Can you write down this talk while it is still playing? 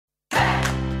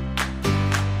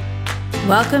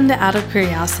Welcome to Out of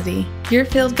Curiosity, your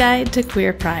field guide to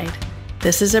queer pride.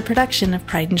 This is a production of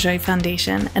Pride and Joy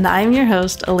Foundation, and I'm your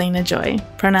host, Elena Joy,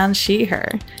 pronouns she,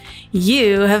 her.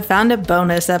 You have found a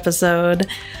bonus episode.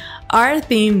 Our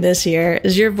theme this year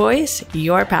is Your Voice,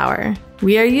 Your Power.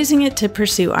 We are using it to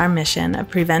pursue our mission of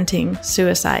preventing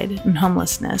suicide and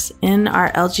homelessness in our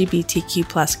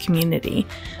LGBTQ+ community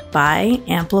by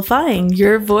amplifying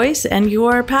your voice and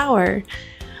your power.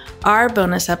 Our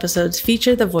bonus episodes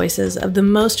feature the voices of the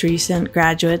most recent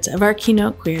graduates of our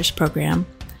Keynote Queers program.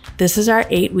 This is our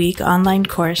 8-week online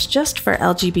course just for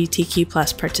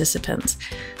LGBTQ+ participants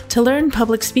to learn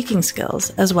public speaking skills,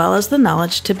 as well as the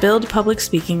knowledge to build public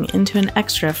speaking into an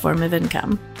extra form of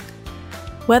income.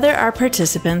 Whether our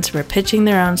participants were pitching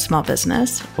their own small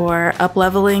business, or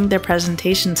up-leveling their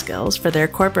presentation skills for their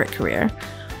corporate career,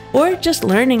 or just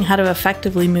learning how to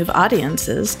effectively move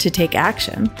audiences to take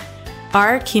action,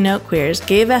 our Keynote Queers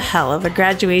gave a hell of a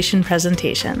graduation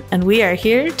presentation, and we are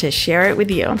here to share it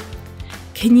with you.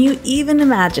 Can you even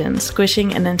imagine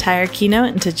squishing an entire keynote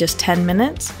into just 10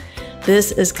 minutes?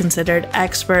 This is considered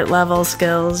expert-level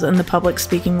skills in the public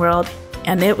speaking world,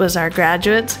 and it was our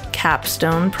graduates'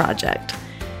 capstone project.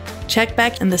 Check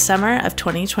back in the summer of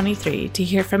 2023 to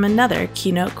hear from another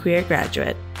Keynote Queer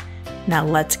graduate. Now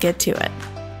let's get to it.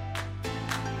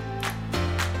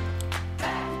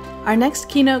 Our next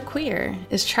Keynote Queer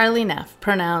is Charlie Neff,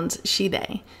 pronouns she,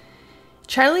 they.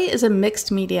 Charlie is a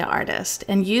mixed media artist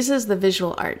and uses the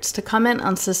visual arts to comment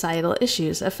on societal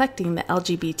issues affecting the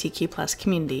LGBTQ+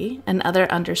 community and other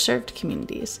underserved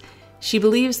communities. She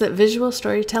believes that visual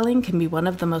storytelling can be one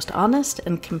of the most honest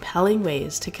and compelling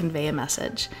ways to convey a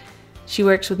message. She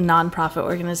works with nonprofit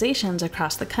organizations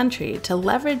across the country to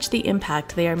leverage the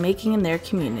impact they are making in their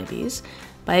communities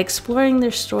by exploring their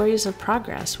stories of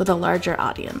progress with a larger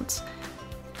audience.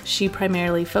 She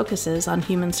primarily focuses on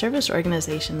human service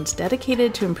organizations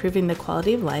dedicated to improving the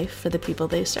quality of life for the people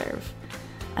they serve.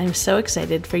 I'm so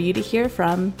excited for you to hear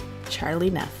from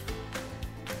Charlie Neff.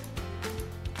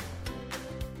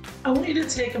 I want you to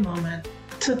take a moment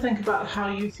to think about how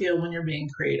you feel when you're being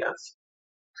creative.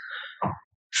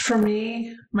 For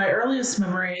me, my earliest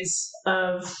memories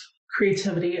of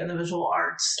creativity and the visual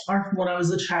arts are when I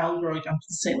was a child growing up in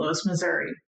St. Louis,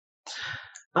 Missouri.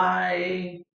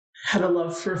 I had a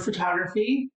love for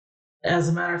photography. As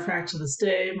a matter of fact, to this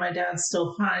day, my dad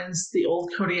still finds the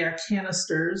old Kodiak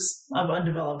canisters of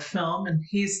undeveloped film, and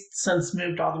he's since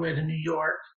moved all the way to New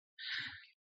York.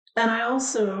 And I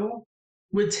also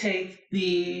would take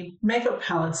the makeup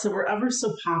palettes that were ever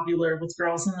so popular with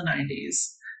girls in the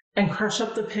 90s and crush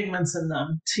up the pigments in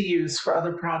them to use for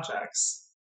other projects.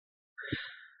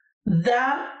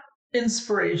 That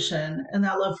inspiration and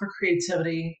that love for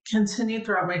creativity continued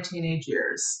throughout my teenage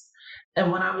years.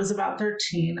 And when I was about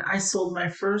 13, I sold my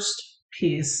first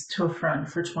piece to a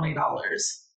friend for $20.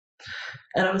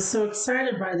 And I was so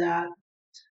excited by that,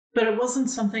 but it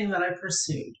wasn't something that I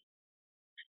pursued.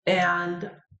 And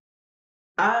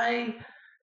my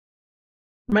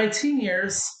teen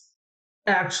years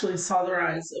actually saw the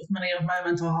rise of many of my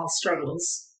mental health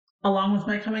struggles, along with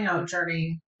my coming out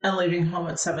journey and leaving home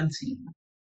at 17.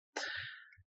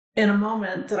 In a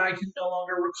moment that I can no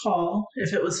longer recall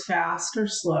if it was fast or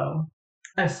slow,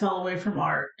 I fell away from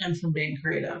art and from being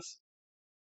creative.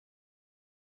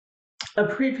 A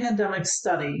pre-pandemic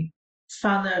study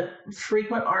found that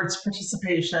frequent arts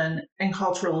participation and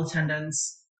cultural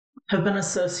attendance have been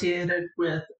associated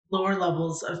with lower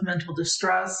levels of mental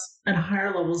distress and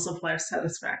higher levels of life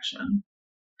satisfaction.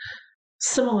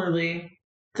 Similarly,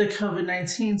 the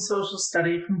COVID-19 social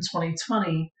study from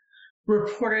 2020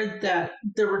 reported that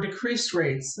there were decreased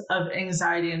rates of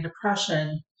anxiety and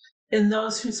depression in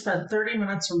those who spent 30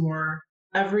 minutes or more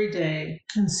every day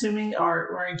consuming art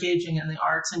or engaging in the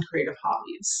arts and creative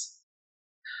hobbies.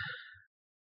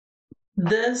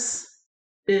 This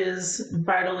is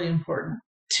vitally important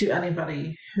to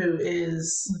anybody who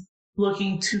is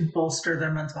looking to bolster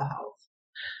their mental health.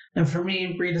 And for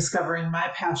me, rediscovering my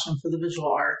passion for the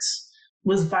visual arts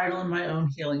was vital in my own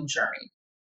healing journey.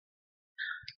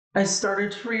 I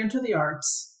started to re-enter the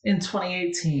arts in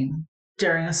 2018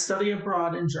 during a study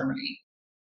abroad in Germany.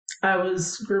 I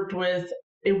was grouped with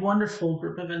a wonderful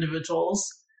group of individuals,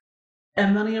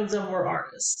 and many of them were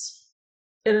artists.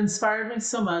 It inspired me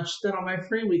so much that on my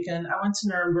free weekend, I went to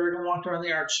Nuremberg and walked around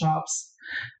the art shops,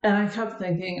 and I kept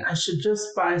thinking I should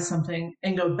just buy something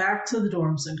and go back to the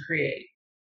dorms and create.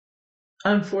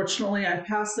 Unfortunately, I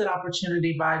passed that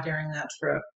opportunity by during that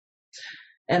trip,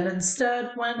 and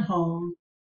instead went home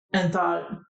and thought,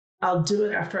 I'll do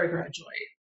it after I graduate.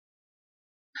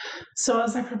 So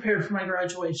as I prepared for my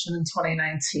graduation in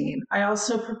 2019, I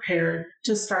also prepared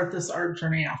to start this art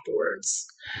journey afterwards.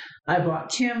 I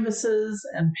bought canvases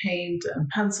and paint and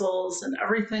pencils and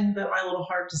everything that my little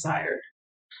heart desired.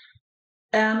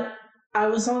 And I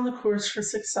was on the course for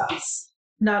success,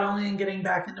 not only in getting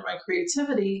back into my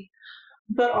creativity,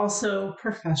 but also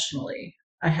professionally.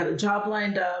 I had a job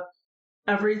lined up.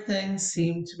 Everything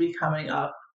seemed to be coming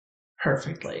up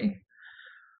perfectly.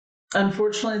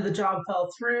 Unfortunately, the job fell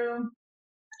through.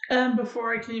 And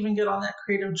before I could even get on that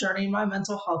creative journey, my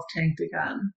mental health tanked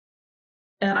again.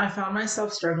 And I found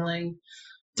myself struggling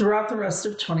throughout the rest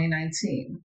of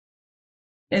 2019.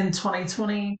 In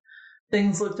 2020,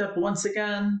 things looked up once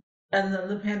again, and then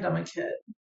the pandemic hit.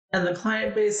 And the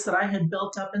client base that I had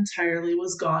built up entirely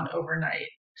was gone overnight,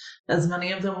 as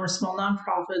many of them were small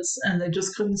nonprofits and they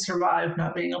just couldn't survive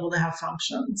not being able to have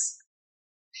functions.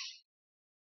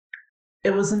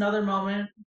 It was another moment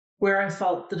where I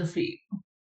felt the defeat,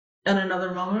 and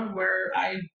another moment where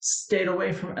I stayed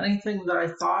away from anything that I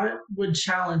thought would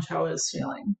challenge how I was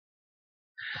feeling.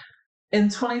 In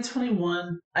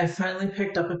 2021, I finally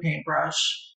picked up a paintbrush,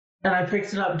 and I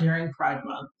picked it up during Pride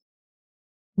Month.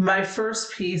 My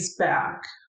first piece back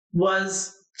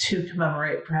was to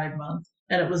commemorate Pride Month,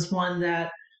 and it was one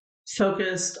that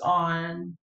focused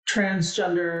on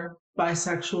transgender,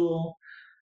 bisexual,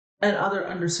 and other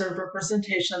underserved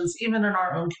representations, even in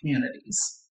our own communities.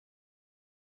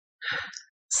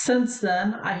 Since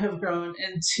then, I have grown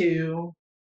into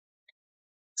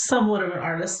somewhat of an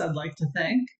artist, I'd like to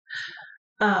think.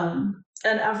 And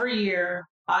every year,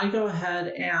 I go ahead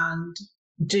and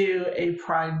do a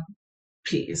Pride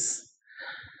piece.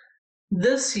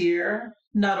 This year,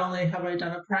 not only have I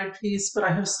done a Pride piece, but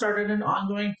I have started an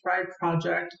ongoing Pride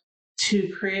project to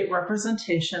create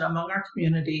representation among our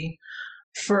community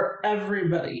for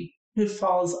everybody who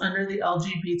falls under the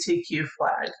LGBTQ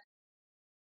flag.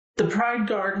 The Pride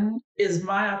Garden is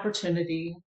my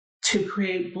opportunity to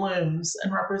create blooms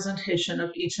and representation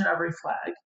of each and every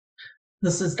flag.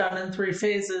 This is done in 3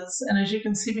 phases, and as you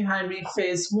can see behind me,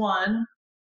 phase 1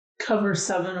 covers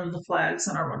 7 of the flags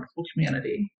in our wonderful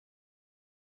community.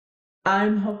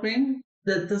 I'm hoping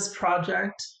that this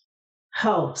project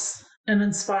helps and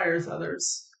inspires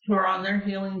others who are on their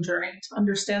healing journey to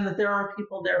understand that there are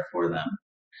people there for them,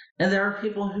 and there are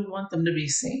people who want them to be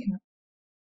seen.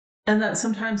 And that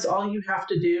sometimes all you have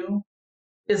to do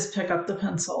is pick up the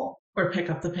pencil or pick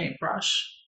up the paintbrush.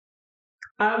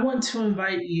 I want to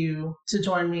invite you to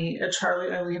join me at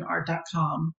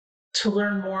charlieeileenart.com to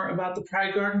learn more about the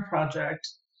Pride Garden Project,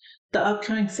 the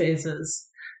upcoming phases,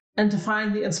 and to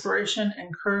find the inspiration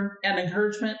and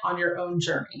encouragement on your own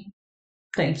journey.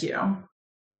 Thank you.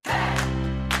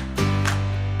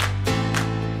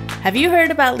 Have you heard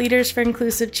about Leaders for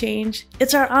Inclusive Change?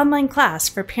 It's our online class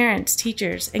for parents,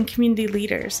 teachers, and community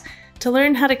leaders to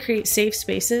learn how to create safe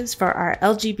spaces for our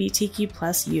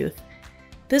LGBTQ+ youth.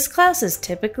 This class is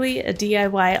typically a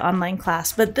DIY online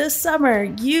class, but this summer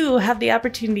you have the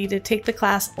opportunity to take the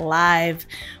class live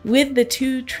with the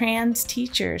 2 trans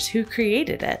teachers who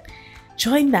created it.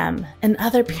 Join them and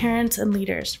other parents and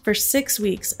leaders for 6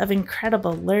 weeks of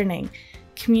incredible learning,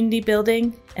 community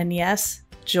building, and yes,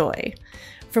 joy.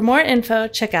 For more info,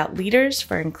 check out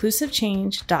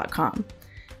leadersforinclusivechange.com.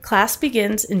 Class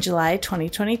begins in July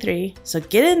 2023, so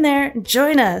get in there and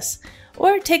join us,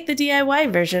 or take the DIY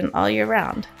version all year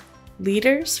round.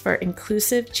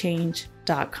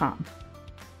 leadersforinclusivechange.com.